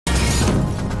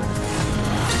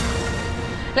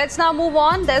Let's now move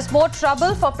on. There's more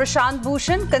trouble for Prashant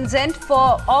Bhushan. Consent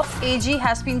of AG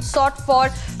has been sought for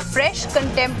fresh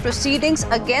contempt proceedings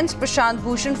against Prashant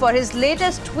Bhushan for his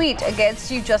latest tweet against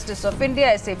Chief Justice of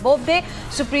India SA Bobde.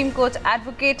 Supreme Court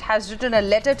advocate has written a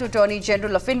letter to Attorney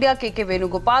General of India KK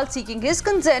Venugopal seeking his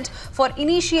consent for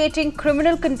initiating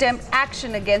criminal contempt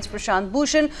action against Prashant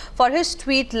Bhushan for his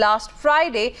tweet last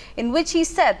Friday, in which he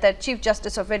said that Chief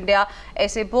Justice of India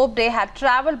SA Bobde had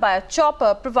travelled by a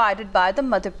chopper provided by the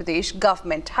Madhya Pradesh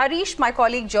government. Harish, my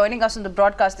colleague, joining us on the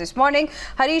broadcast this morning.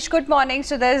 Harish, good morning.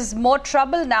 So there's more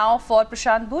trouble now for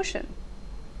Prashant Bhushan.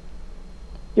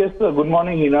 Yes, good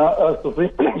morning, Hina.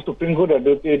 Supreme Court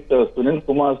Advocate Sunil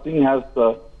Kumar Singh has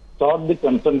sought the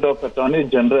consent of Attorney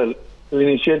General to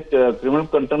initiate criminal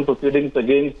contempt proceedings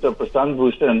against Prashant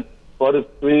Bhushan for his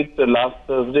tweet last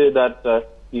Thursday that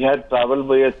he had travelled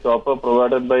by a chopper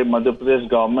provided by Madhya Pradesh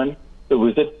government to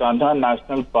visit Kanha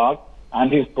National Park and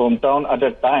his hometown at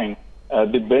a time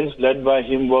the bench led by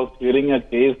him was hearing a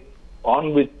case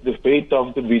on which the fate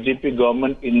of the BJP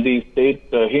government in the state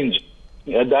hinged.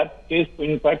 That case,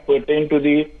 in fact, pertained to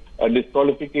the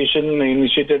disqualification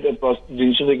initiated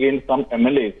against some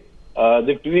MLAs.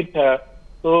 The tweet, the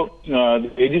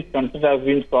AG's consent has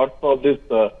been sought for this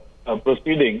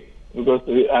proceeding because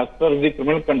as per the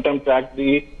Criminal Contempt Act,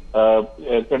 the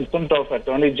consent of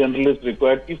Attorney General is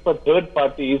required if a third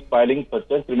party is filing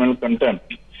such a criminal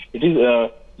contempt. It is,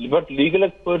 but legal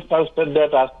experts have said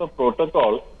that as per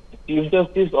protocol, Chief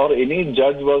Justice or any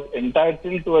judge was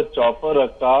entitled to a chopper, a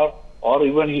car, or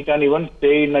even he can even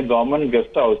stay in a government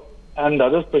guest house and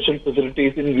other special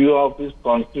facilities in view of his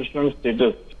constitutional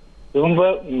status.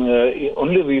 Remember,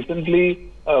 only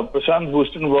recently Prashant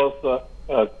Bhushan was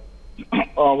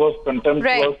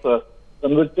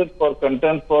convicted for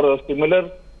contempt for a similar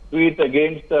tweet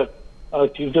against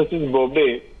Chief Justice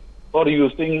Bobde for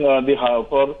using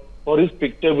for his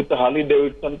picture with the Harley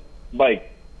Davidson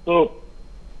bike. So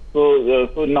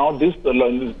now this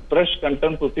fresh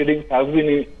contempt proceedings have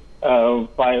been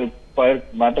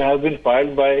matter has been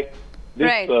filed by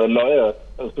this lawyer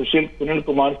Sunil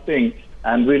Kumar Singh,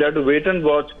 and we'll have to wait and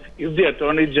watch if the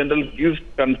Attorney General gives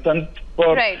consent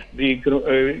for the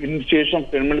initiation of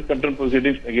criminal contempt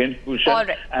proceedings against Bhushan. All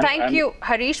right. Thank you,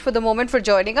 Harish, for the moment for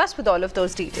joining us with all of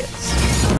those details.